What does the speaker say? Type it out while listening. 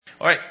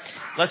All right,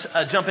 let's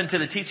jump into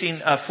the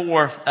teaching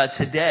for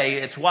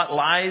today. It's what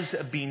lies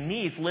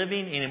beneath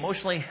living an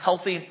emotionally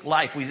healthy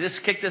life. We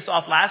just kicked this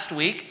off last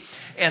week.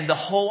 And the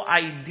whole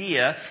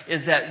idea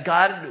is that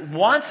God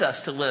wants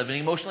us to live an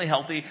emotionally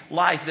healthy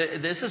life.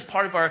 This is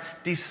part of our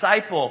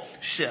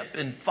discipleship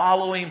in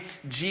following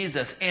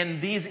Jesus.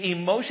 And these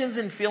emotions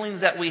and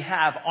feelings that we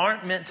have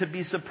aren't meant to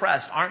be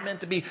suppressed, aren't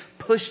meant to be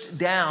pushed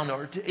down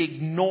or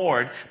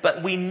ignored,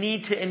 but we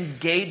need to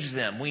engage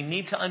them. We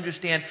need to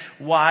understand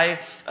why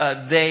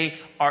they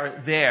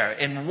are there.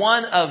 And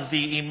one of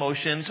the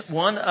emotions,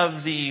 one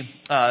of the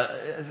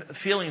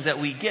feelings that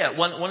we get,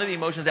 one of the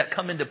emotions that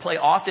come into play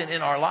often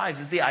in our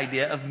lives is the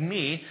idea of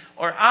me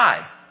or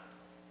I.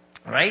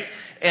 Right?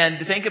 And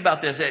to think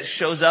about this, it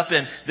shows up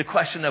in the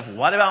question of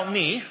what about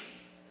me?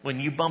 When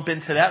you bump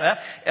into that,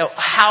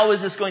 how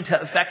is this going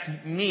to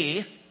affect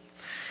me?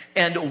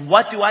 And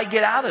what do I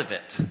get out of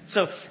it?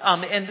 So,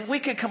 and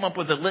we could come up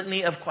with a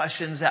litany of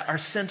questions that are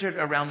centered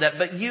around that.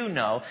 But you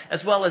know,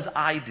 as well as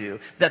I do,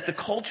 that the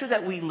culture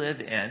that we live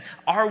in,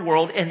 our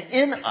world, and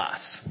in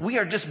us, we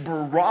are just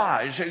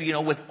barraged,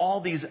 with all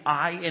these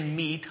I and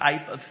me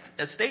type of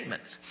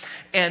statements.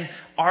 And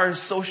our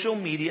social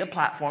media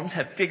platforms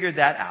have figured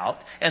that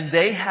out. And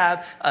they have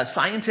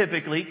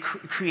scientifically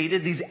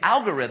created these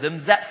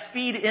algorithms that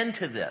feed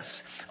into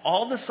this.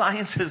 All the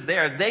science is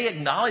there. They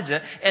acknowledge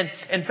it. And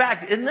in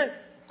fact, isn't it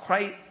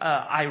quite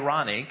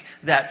ironic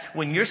that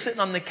when you're sitting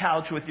on the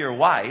couch with your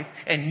wife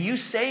and you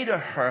say to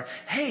her,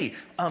 hey,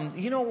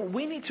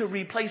 we need to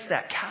replace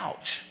that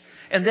couch.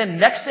 And then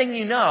next thing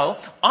you know,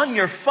 on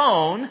your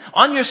phone,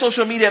 on your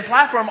social media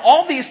platform,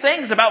 all these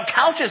things about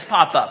couches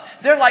pop up.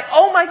 They're like,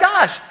 oh my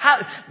gosh,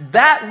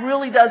 that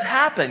really does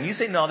happen. You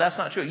say, no, that's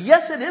not true.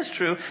 Yes, it is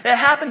true. It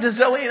happened to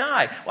Zoe and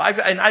I. Well,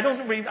 I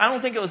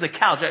don't think it was a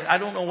couch. I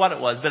don't know what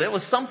it was, but it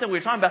was something we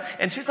were talking about.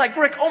 And she's like,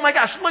 Rick, oh my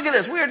gosh, look at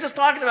this. We were just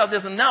talking about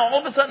this, and now all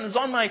of a sudden it's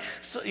on my,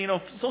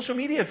 social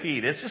media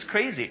feed. It's just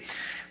crazy.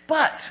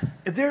 But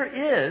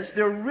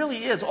there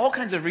really is all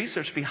kinds of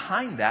research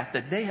behind that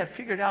they have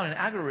figured out an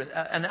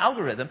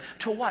algorithm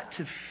to what?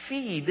 To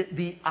feed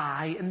the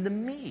I and the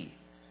me.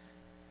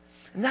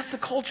 And that's the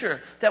culture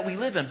that we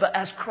live in. But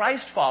as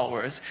Christ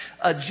followers,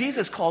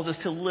 Jesus calls us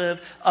to live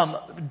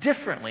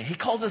differently. He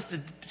calls us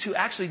to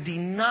actually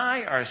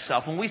deny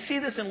ourselves. And we see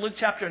this in Luke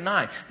chapter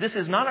 9. This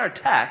is not our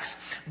text,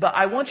 but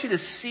I want you to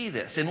see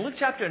this. In Luke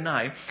chapter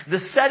 9, the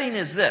setting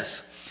is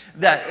this.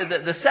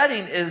 That the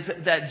setting is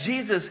that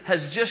Jesus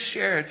has just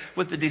shared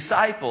with the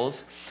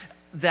disciples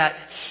that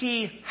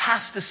he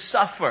has to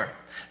suffer,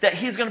 that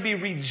he's going to be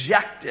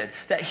rejected,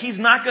 that he's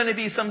not going to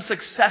be some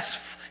success,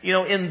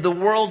 in the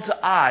world's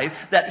eyes,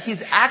 that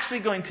he's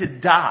actually going to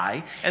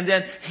die, and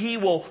then he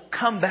will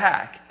come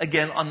back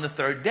again on the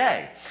third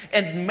day.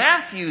 And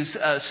Matthew's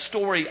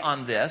story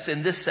on this,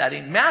 in this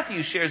setting,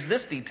 Matthew shares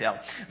this detail,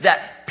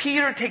 that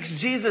Peter takes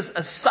Jesus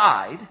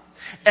aside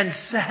and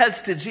says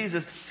to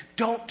Jesus,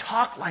 don't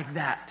talk like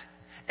that.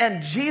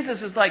 And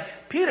Jesus is like,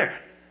 Peter,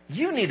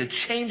 you need to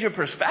change your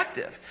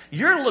perspective.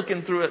 You're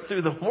looking through it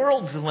through the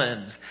world's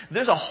lens.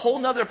 There's a whole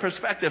nother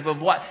perspective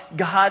of what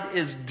God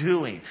is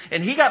doing.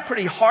 And he got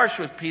pretty harsh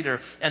with Peter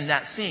in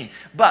that scene.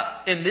 But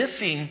in this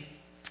scene,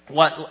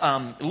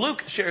 what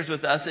Luke shares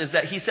with us is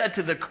that he said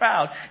to the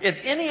crowd, if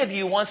any of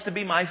you wants to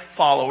be my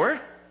follower,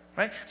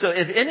 right? So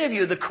if any of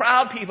you, the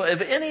crowd people,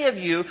 if any of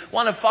you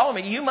want to follow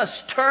me, you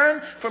must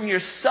turn from your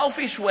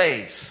selfish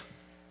ways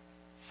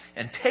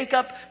and take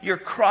up your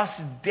cross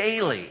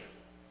daily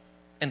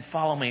and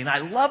follow me. And I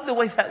love the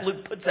way that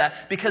Luke puts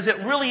that, because it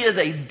really is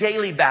a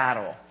daily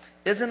battle,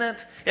 isn't it?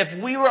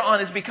 If we were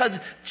honest, because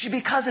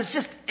it's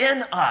just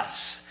in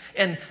us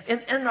and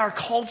in our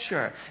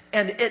culture,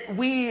 and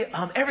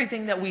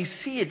everything that we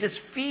see, it just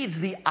feeds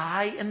the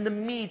I and the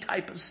me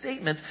type of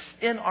statements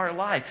in our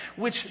life,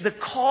 which the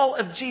call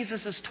of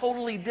Jesus is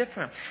totally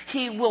different.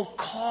 He will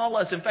call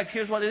us. In fact,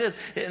 here's what it is,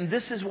 and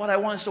this is what I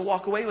want us to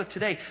walk away with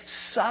today.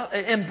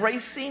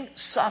 Embracing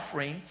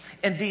suffering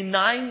and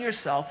denying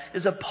yourself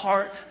is a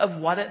part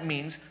of what it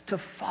means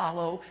to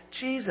follow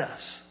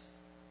Jesus.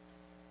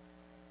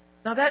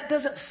 Now that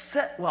doesn't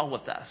sit well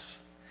with us.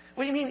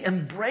 What do you mean,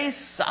 embrace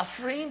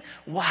suffering?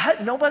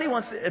 What? Nobody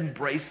wants to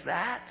embrace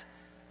that.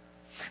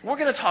 We're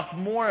going to talk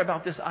more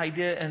about this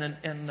idea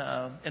in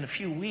a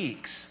few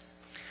weeks.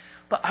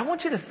 But I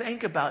want you to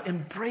think about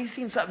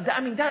embracing suffering.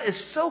 I mean, that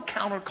is so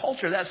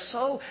counterculture. That's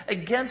so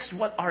against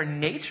what our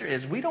nature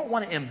is. We don't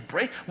want to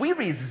embrace. We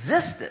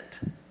resist it.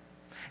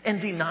 And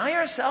deny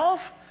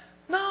ourselves?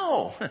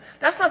 No,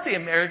 that's not the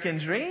American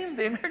dream.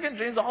 The American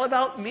dream is all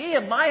about me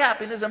and my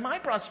happiness and my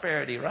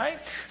prosperity, right?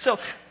 So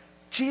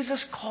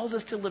Jesus calls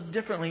us to live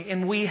differently,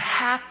 and we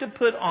have to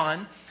put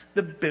on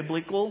the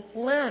biblical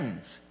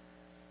lens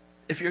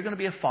if you're going to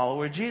be a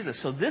follower of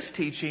Jesus. So this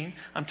teaching,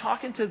 I'm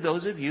talking to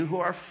those of you who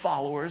are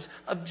followers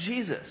of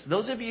Jesus.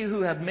 Those of you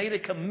who have made a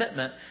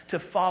commitment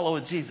to follow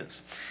Jesus.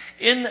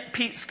 In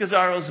Pete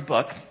Scazzaro's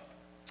book,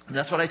 and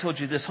that's what I told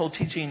you this whole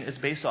teaching is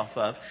based off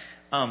of,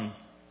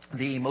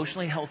 the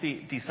emotionally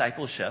healthy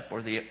discipleship,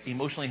 or the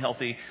emotionally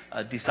healthy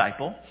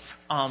disciple,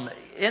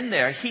 in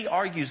there he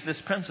argues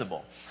this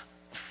principle: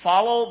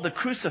 follow the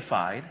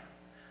crucified,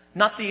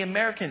 not the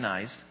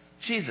Americanized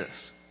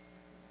Jesus.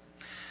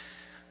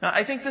 Now,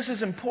 I think this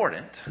is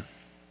important.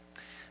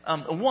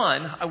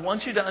 One, I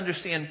want you to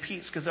understand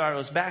Pete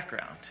Scazzaro's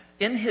background.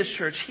 In his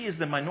church, he is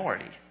the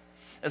minority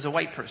as a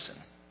white person.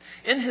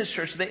 In his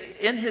church,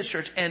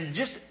 and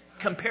just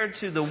compared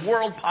to the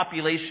world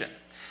population,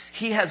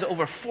 he has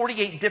over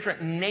 48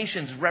 different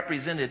nations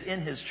represented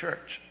in his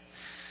church.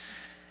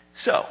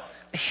 So,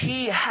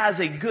 he has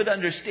a good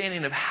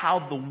understanding of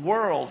how the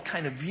world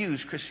kind of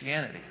views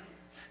Christianity.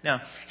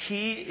 Now,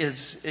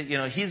 he's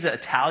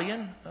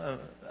Italian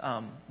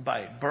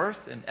by birth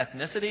and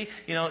ethnicity,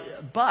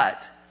 but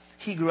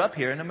he grew up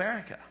here in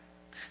America.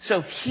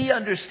 So he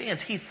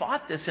understands. He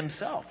fought this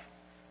himself.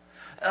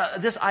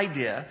 This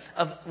idea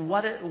of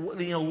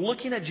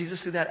looking at Jesus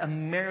through that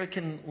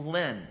American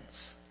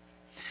lens.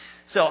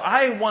 So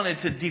I wanted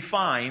to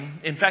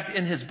define. In fact,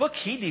 in his book,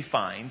 he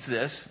defines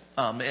this,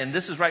 and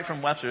this is right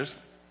from Webster's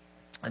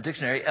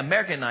dictionary.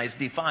 Americanized,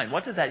 defined.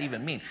 What does that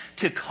even mean?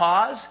 To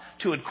cause,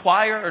 to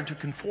acquire, or to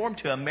conform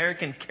to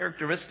American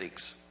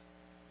characteristics.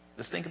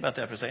 Just think about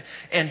that for a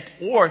second.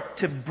 Or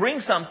to bring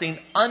something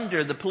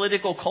under the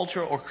political,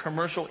 cultural, or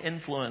commercial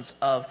influence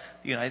of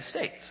the United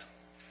States.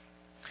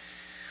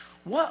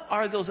 What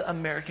are those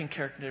American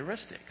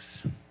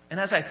characteristics? And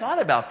as I thought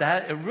about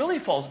that, it really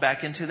falls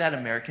back into that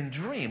American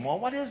dream. Well,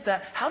 what is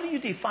that? How do you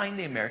define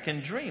the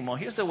American dream? Well,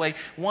 here's the way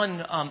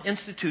one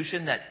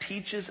institution that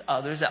teaches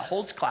others, that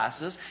holds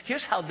classes,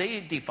 here's how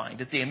they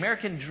defined it. The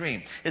American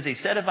dream is a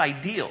set of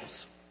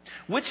ideals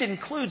which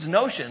includes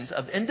notions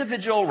of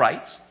individual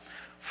rights,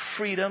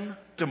 freedom,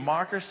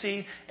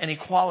 democracy, and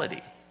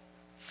equality.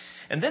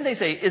 And then they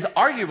say is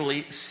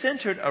arguably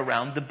centered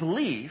around the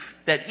belief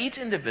that each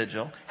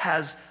individual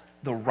has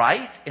the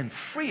right and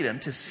freedom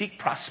to seek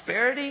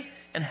prosperity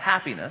and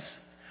happiness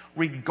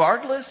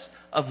regardless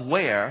of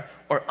where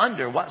or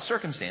under what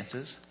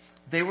circumstances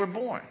they were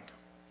born.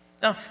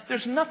 Now,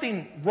 there's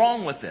nothing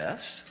wrong with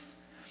this.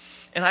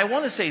 And I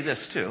want to say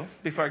this too,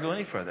 before I go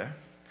any further.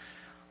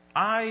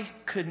 I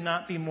could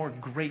not be more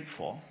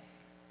grateful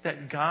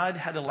that God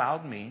had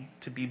allowed me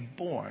to be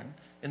born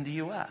in the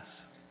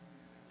U.S.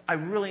 I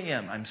really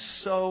am. I'm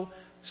so,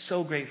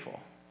 so grateful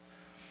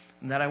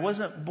that I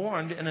wasn't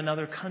born in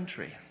another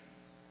country.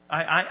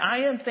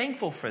 I am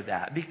thankful for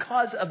that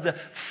because of the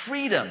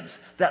freedoms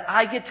that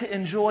I get to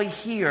enjoy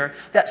here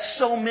that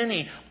so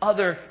many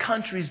other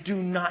countries do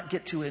not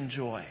get to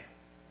enjoy.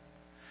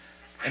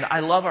 And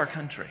I love our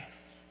country.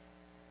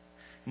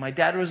 My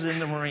dad was in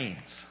the Marines.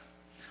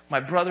 My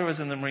brother was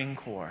in the Marine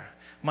Corps.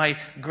 My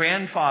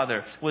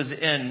grandfather was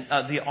in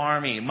the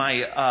Army.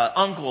 My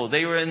uncle,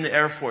 they were in the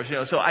Air Force.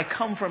 So I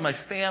come from a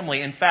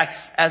family. In fact,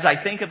 as I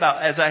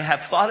have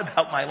thought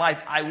about my life,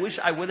 I wish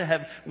I would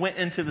have went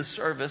into the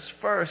service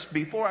first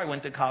before I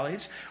went to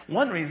college.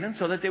 One reason,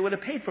 so that they would have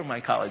paid for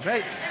my college,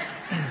 right?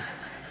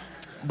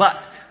 But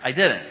I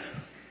didn't.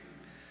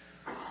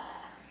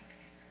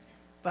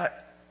 But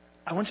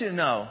I want you to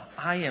know,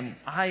 I am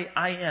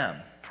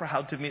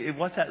proud to be.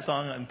 What's that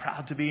song? I'm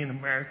proud to be an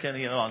American,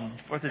 on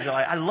 4th of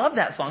July. I love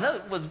that song.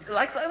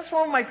 That's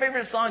one of my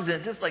favorite songs.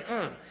 And just like,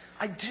 I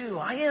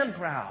am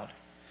proud.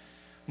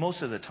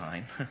 Most of the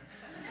time.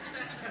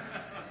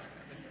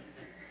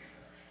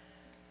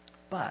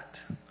 But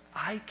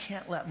I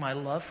can't let my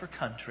love for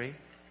country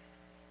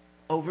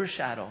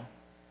overshadow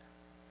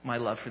my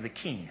love for the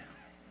King.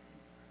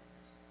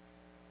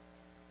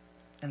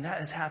 And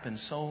that has happened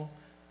so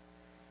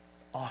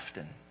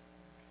often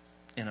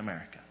in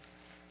America.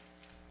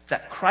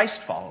 That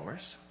Christ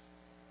followers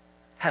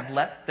have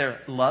let their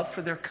love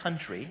for their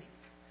country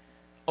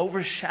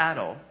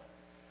overshadow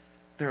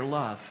their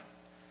love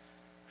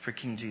for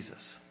King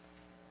Jesus.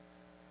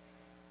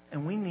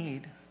 And we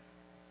need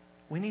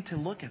to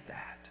look at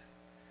that.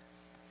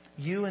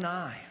 You and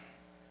I,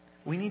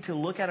 we need to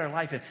look at our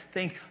life and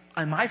think,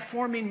 am I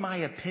forming my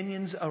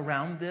opinions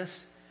around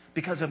this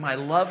because of my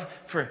love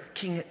for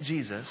King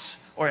Jesus?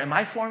 Or am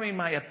I forming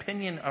my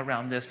opinion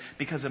around this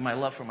because of my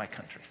love for my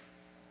country?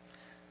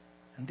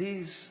 And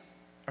these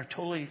are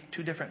totally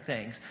two different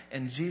things.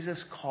 And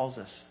Jesus calls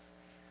us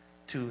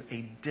to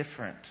a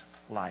different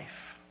life.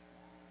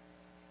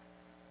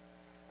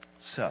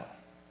 So,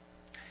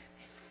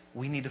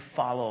 we need to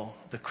follow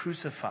the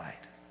crucified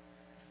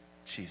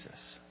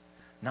Jesus.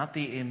 Not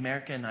the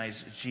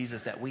Americanized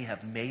Jesus that we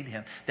have made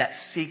him. That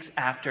seeks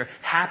after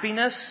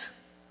happiness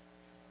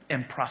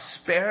and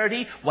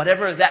prosperity,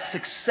 whatever that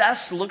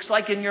success looks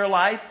like in your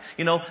life,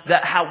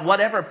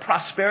 whatever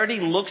prosperity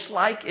looks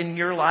like in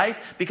your life,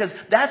 because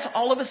that's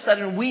all of a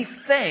sudden we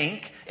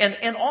think,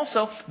 and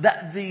also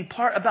that the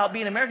part about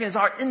being American is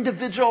our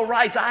individual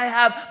rights. I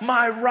have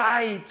my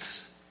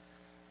rights.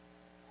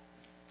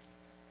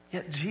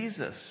 Yet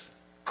Jesus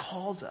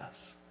calls us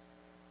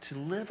to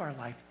live our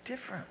life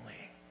differently.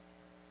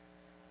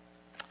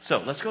 So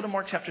let's go to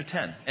Mark chapter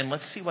 10 and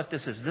let's see what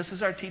this is. This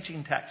is our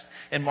teaching text.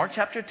 In Mark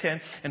chapter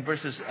 10 and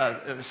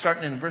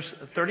starting in verse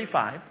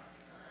 35,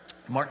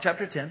 Mark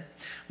chapter 10.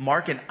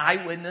 Mark, an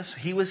eyewitness,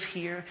 he was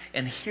here,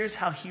 and here's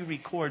how he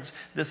records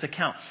this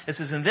account. It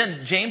says, and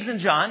then James and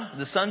John,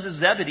 the sons of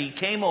Zebedee,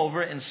 came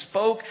over and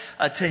spoke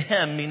to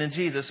him, meaning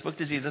Jesus, spoke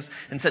to Jesus,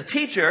 and said,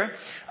 Teacher,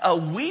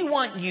 we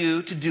want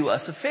you to do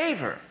us a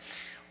favor.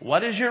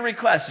 What is your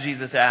request?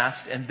 Jesus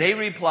asked. And they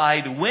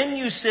replied, when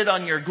you sit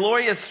on your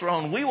glorious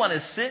throne, we want to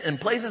sit in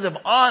places of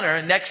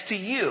honor next to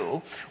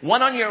you,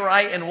 one on your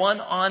right and one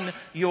on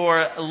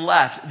your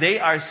left. They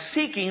are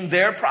seeking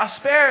their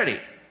prosperity.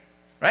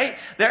 Right?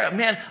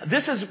 Man,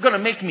 this is going to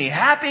make me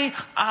happy.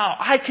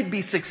 I could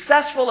be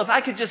successful if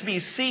I could just be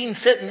seen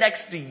sitting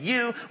next to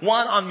you,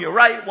 one on your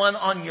right, one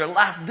on your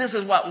left. This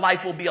is what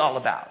life will be all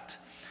about.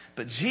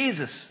 But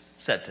Jesus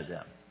said to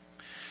them,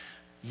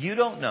 you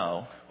don't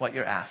know what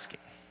you're asking.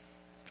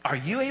 Are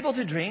you able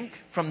to drink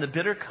from the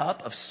bitter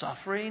cup of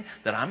suffering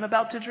that I'm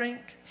about to drink?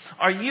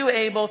 Are you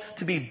able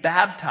to be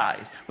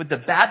baptized with the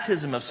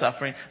baptism of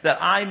suffering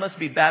that I must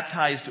be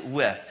baptized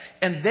with?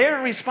 And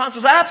their response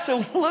was,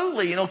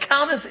 absolutely,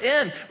 count us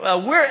in.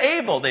 We're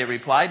able, they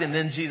replied. And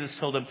then Jesus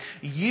told them,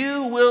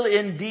 you will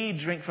indeed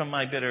drink from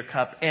my bitter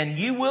cup, and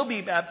you will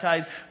be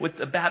baptized with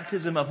the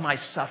baptism of my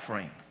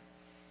suffering.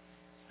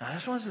 Now, I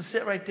just want us to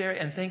sit right there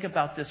and think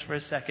about this for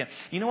a second.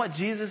 You know what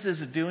Jesus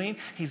is doing?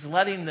 He's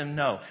letting them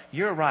know,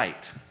 you're right.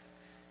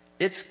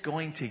 It's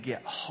going to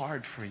get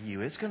hard for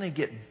you. It's going to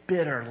get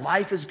bitter.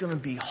 Life is going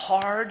to be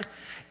hard,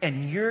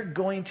 and you're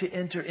going to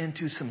enter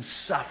into some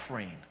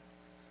suffering.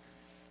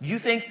 You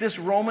think this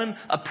Roman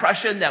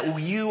oppression that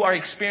you are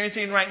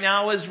experiencing right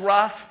now is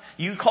rough?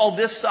 You call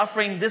this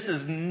suffering? This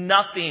is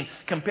nothing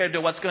compared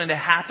to what's going to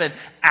happen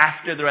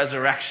after the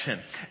resurrection.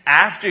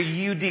 After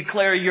you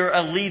declare your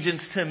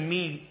allegiance to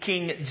me,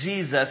 King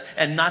Jesus,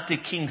 and not to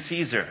King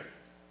Caesar.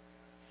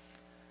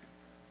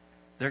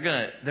 They're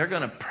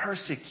going to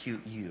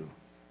persecute you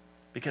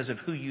because of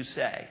who you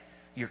say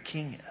your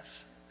king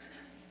is.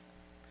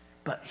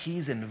 But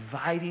he's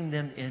inviting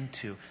them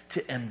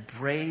to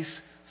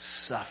embrace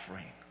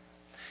suffering.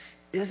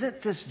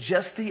 Isn't this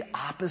just the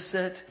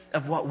opposite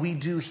of what we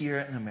do here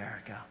in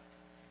America?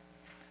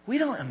 We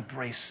don't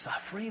embrace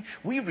suffering.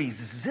 We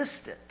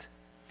resist it.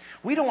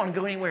 We don't want to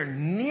go anywhere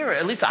near it.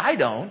 At least I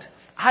don't.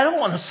 I don't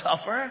want to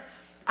suffer.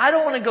 I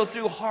don't want to go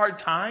through hard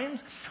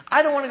times.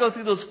 I don't want to go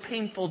through those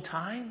painful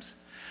times.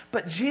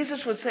 But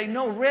Jesus would say,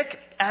 no, Rick,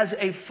 as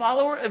a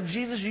follower of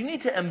Jesus, you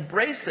need to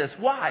embrace this.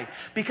 Why?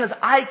 Because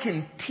I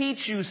can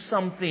teach you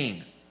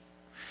something.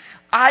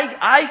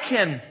 I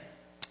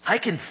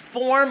can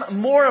form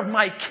more of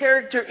my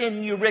character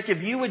in you, Rick,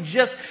 if you would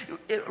just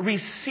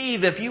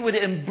receive, if you would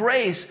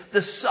embrace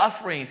the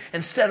suffering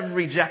instead of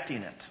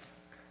rejecting it.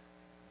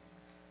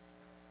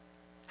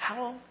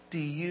 How do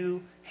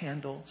you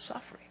handle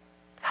suffering?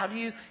 How do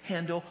you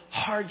handle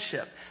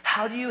hardship?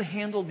 How do you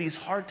handle these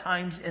hard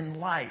times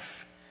in life?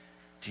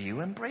 Do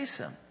you embrace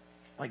them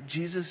like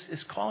Jesus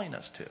is calling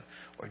us to?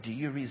 Or do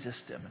you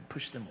resist them and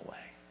push them away?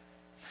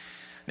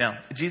 Now,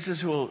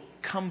 Jesus will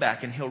come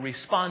back and he'll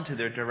respond to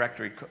their direct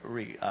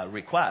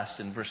request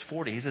in verse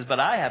 40. He says, but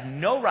I have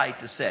no right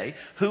to say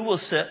who will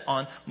sit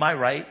on my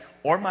right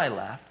or my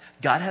left.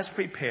 God has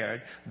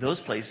prepared those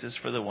places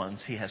for the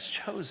ones he has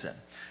chosen.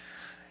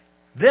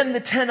 Then the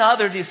 10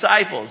 other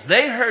disciples,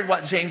 they heard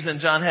what James and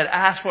John had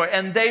asked for,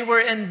 and they were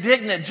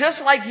indignant,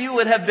 just like you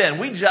would have been.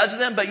 We judge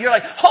them, but you're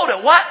like, hold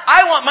it, what?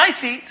 I want my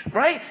seat,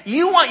 right?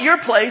 You want your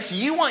place.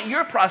 You want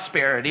your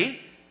prosperity.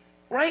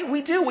 Right?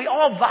 We do. We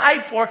all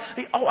vie for,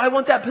 I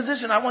want that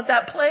position. I want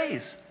that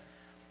place.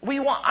 We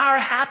want our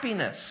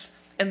happiness.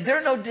 And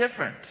they're no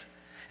different.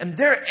 And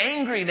they're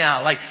angry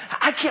now. Like,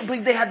 I can't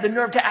believe they had the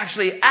nerve to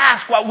actually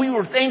ask what we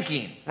were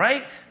thinking.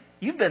 Right?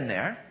 You've been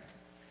there.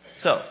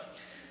 So,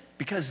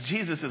 because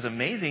Jesus is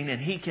amazing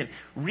and he can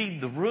read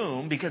the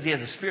room, because he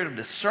has a spirit of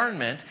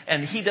discernment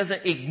and he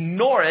doesn't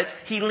ignore it,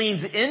 he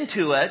leans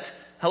into it.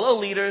 Hello,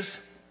 leaders.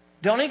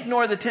 Don't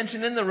ignore the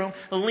tension in the room.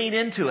 Lean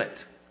into it.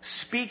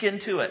 Speak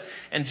into it.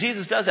 And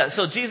Jesus does that.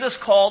 So Jesus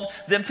called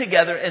them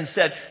together and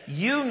said,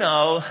 you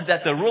know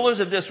that the rulers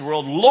of this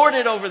world lord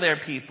it over their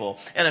people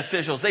and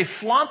officials. They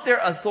flaunt their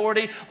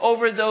authority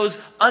over those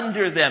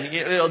under them.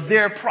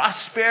 Their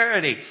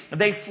prosperity.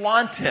 They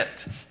flaunt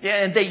it.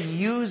 And they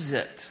use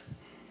it.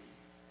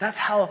 That's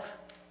how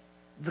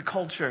the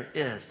culture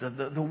is.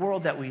 The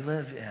world that we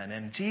live in.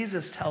 And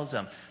Jesus tells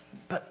them,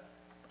 but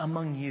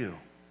among you,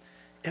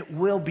 it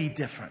will be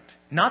different.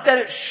 Not that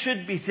it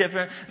should be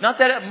different. Not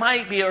that it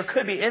might be or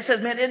could be. It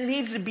says, man, it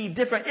needs to be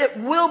different. It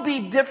will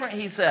be different,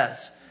 he says.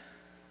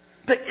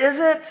 But is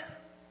it?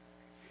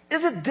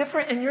 Is it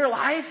different in your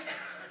life?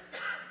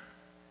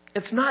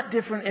 It's not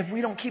different if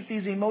we don't keep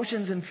these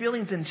emotions and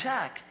feelings in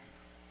check.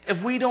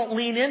 If we don't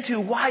lean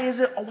into why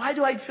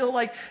do I feel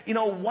like,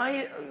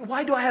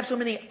 why do I have so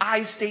many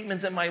I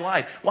statements in my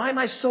life? Why am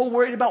I so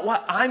worried about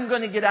what I'm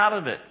going to get out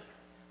of it?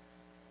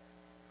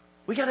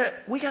 We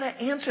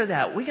gotta answer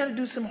that. We gotta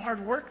do some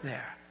hard work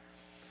there.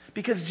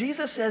 Because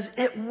Jesus says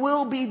it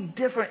will be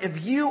different.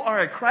 If you are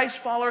a Christ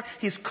follower,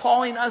 he's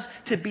calling us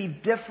to be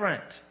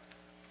different.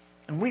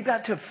 And we've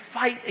got to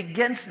fight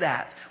against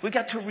that. We've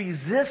got to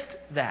resist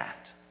that.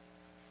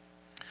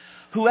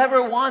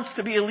 Whoever wants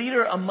to be a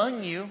leader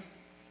among you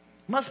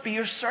must be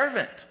your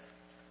servant.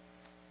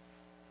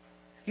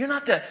 You're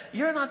not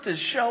to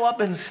show up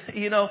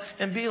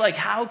and be like,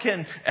 how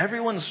can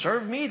everyone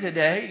serve me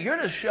today?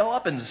 You're to show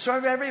up and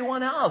serve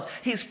everyone else.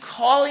 He's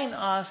calling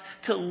us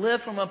to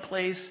live from a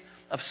place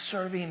of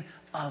serving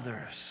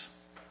others.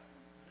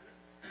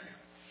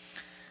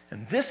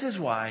 And this is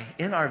why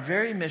in our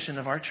very mission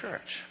of our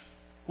church,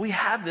 we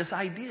have this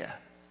idea.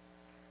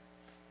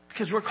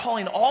 Because we're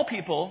calling all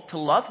people to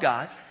love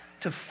God,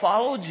 to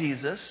follow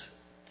Jesus,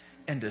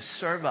 and to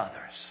serve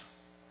others.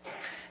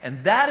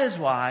 And that is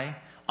why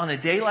on a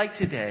day like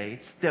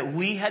today that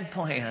we had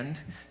planned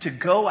to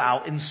go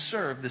out and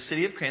serve the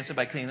city of Cranston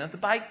by cleaning up the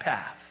bike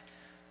path.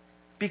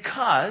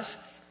 Because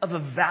of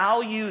a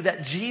value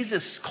that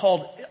Jesus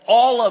called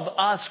all of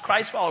us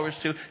Christ followers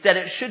to, that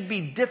it should be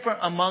different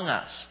among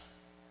us.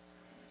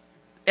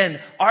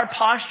 And our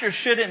posture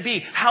shouldn't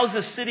be, how's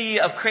the city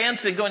of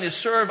Cranston going to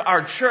serve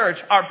our church?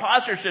 Our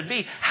posture should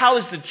be, how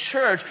is the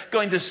church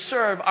going to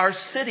serve our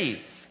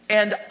city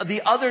and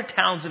the other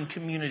towns and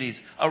communities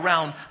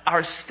around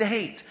our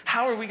state?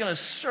 How are we going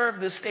to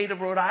serve the state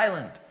of Rhode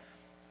Island?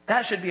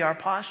 That should be our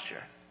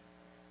posture.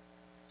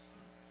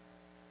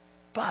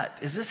 But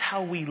is this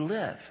how we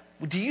live?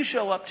 Do you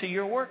show up to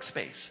your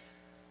workspace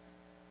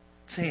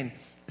saying,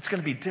 it's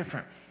going to be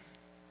different?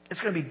 It's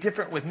going to be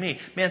different with me.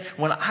 Man,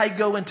 when I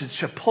go into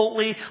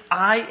Chipotle,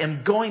 I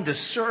am going to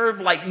serve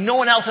like no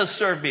one else has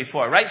served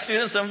before. Right,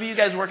 students? Some of you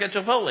guys work at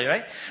Chipotle,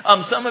 right?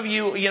 Some of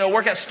you,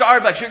 work at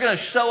Starbucks. You're going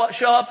to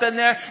show up in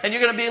there and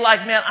you're going to be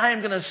like, man, I am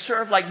going to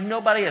serve like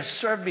nobody has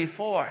served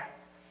before.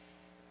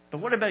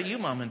 But what about you,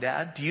 mom and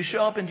dad? Do you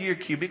show up into your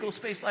cubicle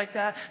space like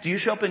that? Do you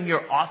show up in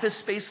your office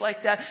space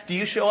like that? Do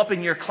you show up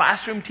in your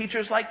classroom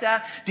teachers like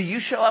that? Do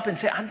you show up and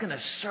say, I'm going to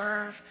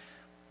serve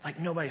like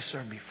nobody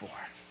served before?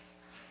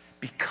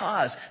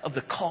 Because of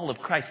the call of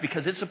Christ.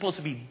 Because it's supposed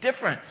to be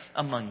different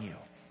among you.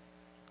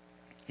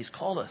 He's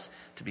called us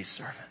to be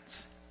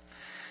servants.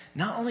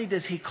 Not only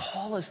does He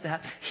call us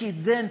that, He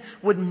then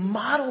would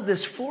model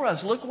this for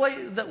us. Look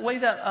the way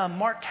that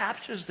Mark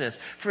captures this.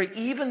 For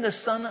even the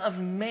Son of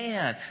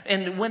Man.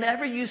 And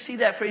whenever you see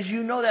that phrase,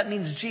 you know that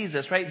means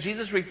Jesus, right?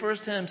 Jesus refers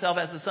to Himself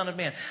as the Son of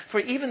Man. For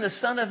even the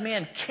Son of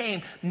Man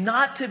came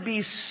not to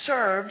be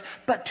served,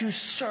 but to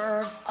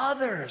serve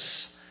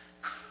others.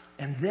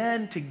 And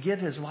then to give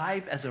His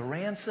life as a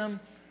ransom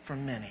for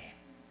many.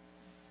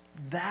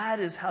 That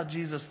is how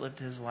Jesus lived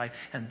His life.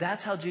 And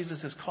that's how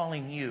Jesus is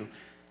calling you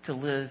to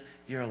live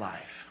your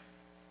life.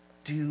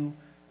 Do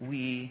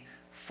we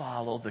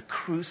follow the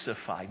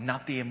crucified,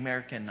 not the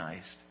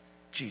Americanized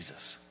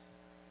Jesus?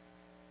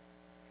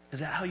 Is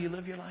that how you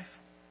live your life?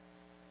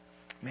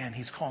 Man,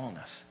 He's calling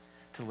us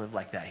to live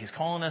like that. He's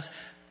calling us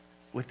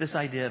with this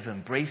idea of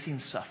embracing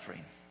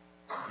suffering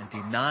and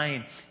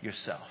denying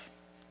yourself.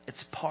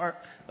 It's part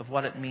of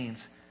what it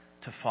means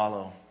to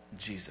follow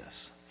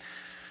Jesus.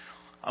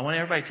 I want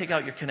everybody to take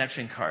out your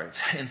connection cards.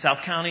 In South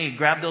County,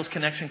 grab those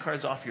connection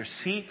cards off your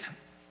seat.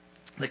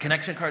 The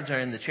connection cards are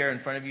in the chair in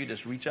front of you.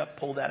 Just reach up,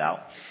 pull that out,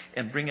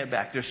 and bring it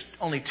back. There's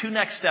only 2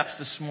 next steps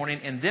this morning,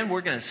 and then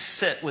we're going to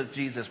sit with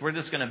Jesus. We're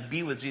just going to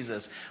be with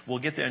Jesus. We'll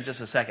get there in just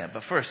a second.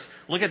 But first,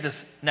 look at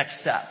this next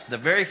step, the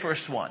very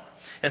first one.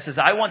 It says,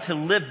 I want to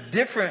live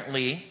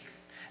differently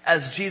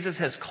as Jesus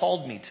has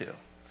called me to.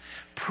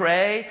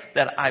 Pray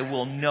that I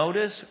will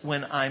notice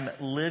when I'm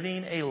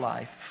living a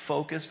life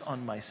focused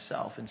on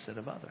myself instead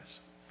of others.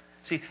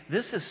 See,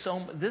 this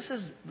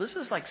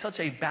is like such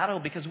a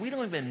battle because we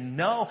don't even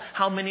know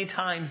how many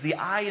times the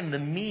I and the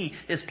me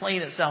is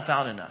playing itself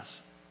out in us.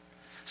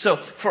 So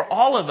for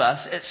all of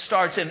us, it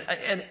starts, and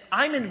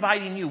I'm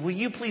inviting you, will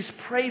you please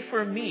pray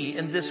for me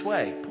in this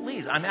way?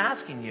 Please, I'm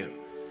asking you.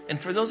 And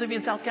for those of you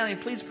in South County,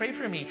 please pray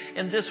for me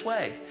in this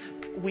way.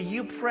 Will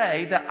you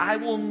pray that I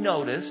will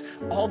notice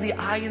all the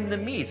I and the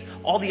me's?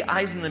 All the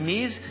I's and the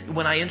me's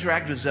when I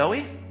interact with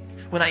Zoe,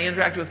 when I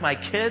interact with my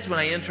kids, when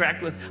I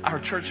interact with our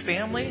church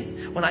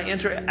family, when I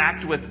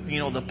interact with,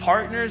 the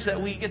partners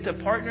that we get to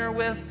partner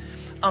with.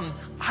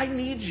 I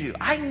need you.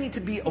 I need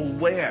to be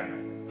aware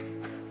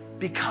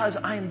because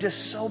I am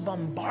just so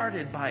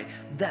bombarded by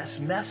this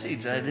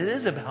message that it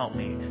is about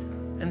me.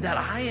 And that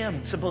I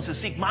am supposed to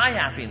seek my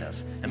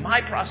happiness and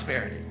my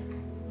prosperity.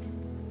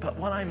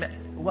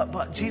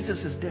 But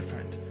Jesus is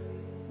different.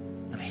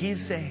 And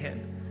He's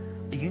saying,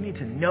 you need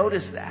to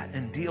notice that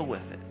and deal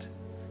with it.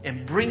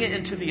 And bring it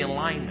into the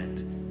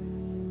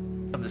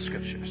alignment of the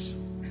Scriptures.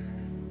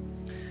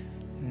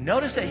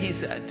 Notice that He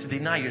said to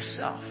deny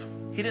yourself.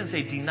 He didn't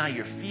say deny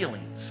your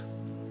feelings.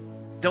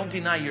 Don't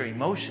deny your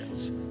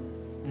emotions.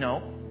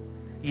 No.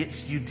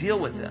 You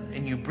deal with them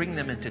and you bring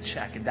them into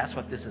check. And that's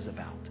what this is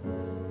about.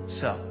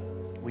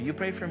 So, will you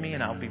pray for me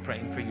and I'll be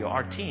praying for you.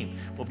 Our team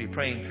will be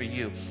praying for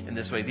you in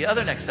this way. The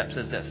other next step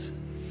says this.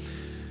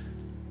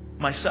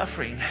 My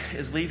suffering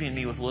is leaving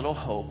me with little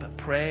hope.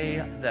 Pray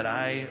that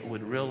I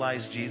would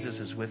realize Jesus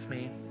is with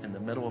me in the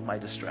middle of my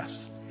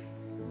distress.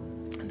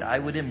 And I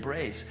would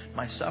embrace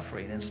my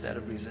suffering instead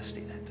of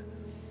resisting it.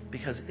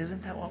 Because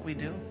isn't that what we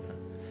do?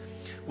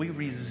 We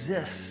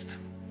resist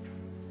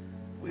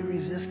We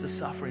resist the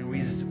suffering.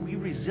 We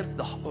resist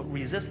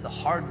the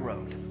hard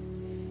road.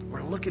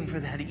 We're looking for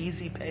that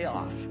easy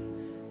payoff.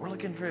 We're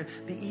looking for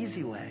the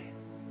easy way.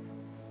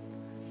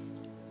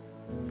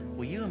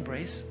 Will you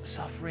embrace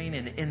suffering?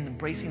 And in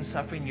embracing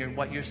suffering,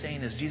 what you're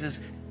saying is, Jesus,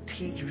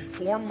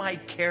 form my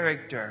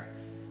character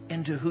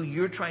into who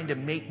you're trying to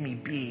make me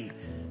be,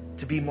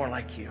 to be more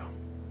like you.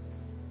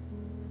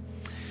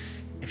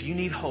 If you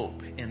need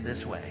hope in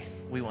this way,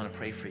 we want to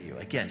pray for you.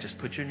 Again, just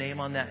put your name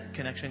on that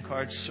connection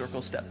card,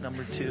 circle step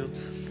number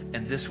 2.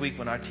 And this week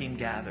when our team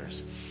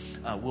gathers,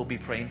 we'll be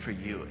praying for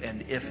you.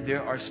 And if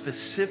there are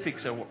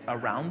specifics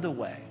around the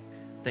way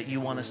that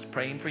you want us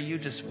praying for you,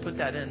 just put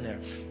that in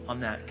there on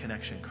that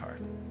connection card.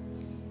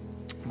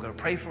 I'm going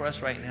to pray for us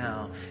right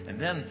now.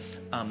 And then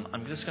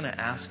I'm just going to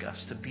ask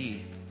us to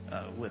be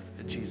with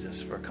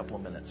Jesus for a couple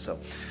of minutes. So,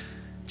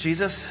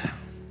 Jesus,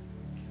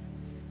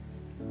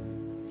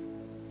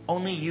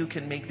 only you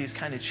can make these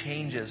kind of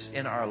changes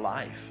in our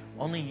life.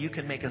 Only you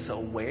can make us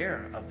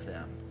aware of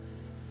them.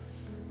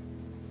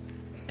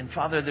 And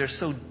Father, they're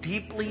so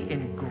deeply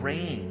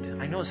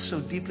ingrained. I know it's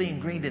so deeply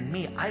ingrained in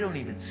me, I don't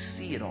even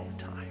see it all the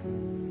time.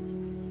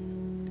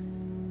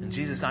 And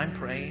Jesus, I'm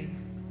praying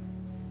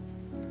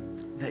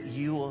that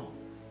you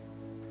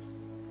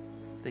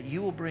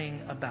will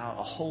bring about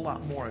a whole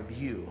lot more of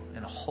you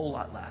and a whole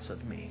lot less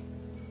of me.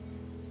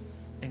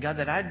 And God,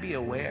 that I'd be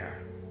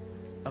aware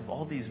of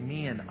all these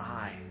me and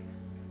I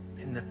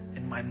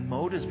and my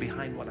motives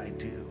behind what I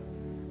do.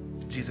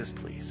 Jesus,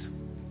 please.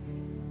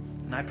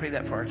 And I pray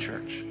that for our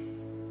church.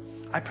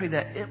 I pray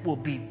that it will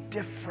be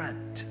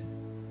different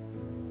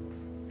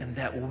and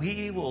that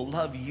we will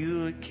love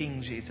you,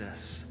 King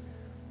Jesus,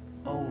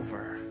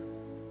 over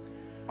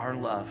our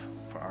love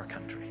for our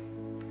country.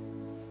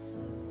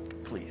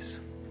 Please.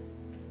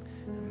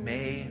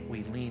 May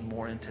we lean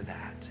more into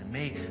that. And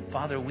may,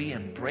 Father, we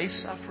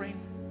embrace suffering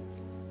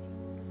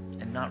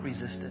and not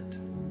resist it.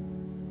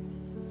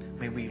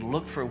 May we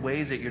look for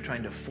ways that you're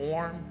trying to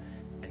form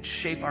and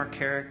shape our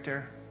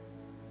character.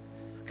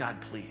 God,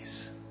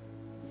 please.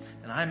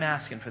 And I'm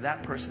asking for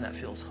that person that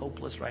feels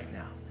hopeless right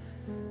now.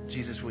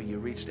 Jesus, will you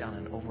reach down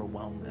and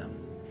overwhelm them?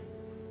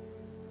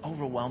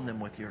 Overwhelm them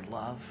with your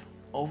love.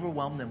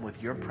 Overwhelm them with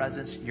your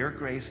presence, your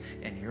grace,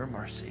 and your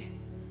mercy.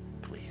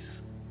 Please.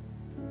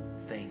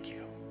 Thank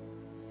you.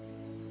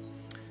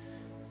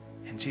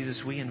 And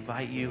Jesus, we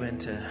invite you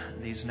into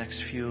these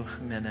next few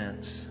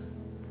minutes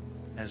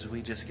as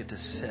we just get to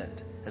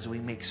sit, as we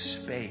make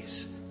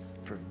space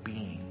for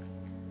being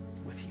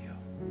with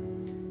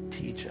you.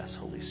 Teach us,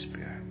 Holy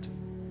Spirit.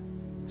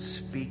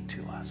 Speak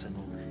to us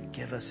and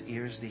give us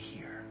ears to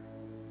hear.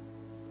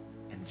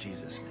 In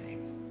Jesus'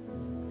 name.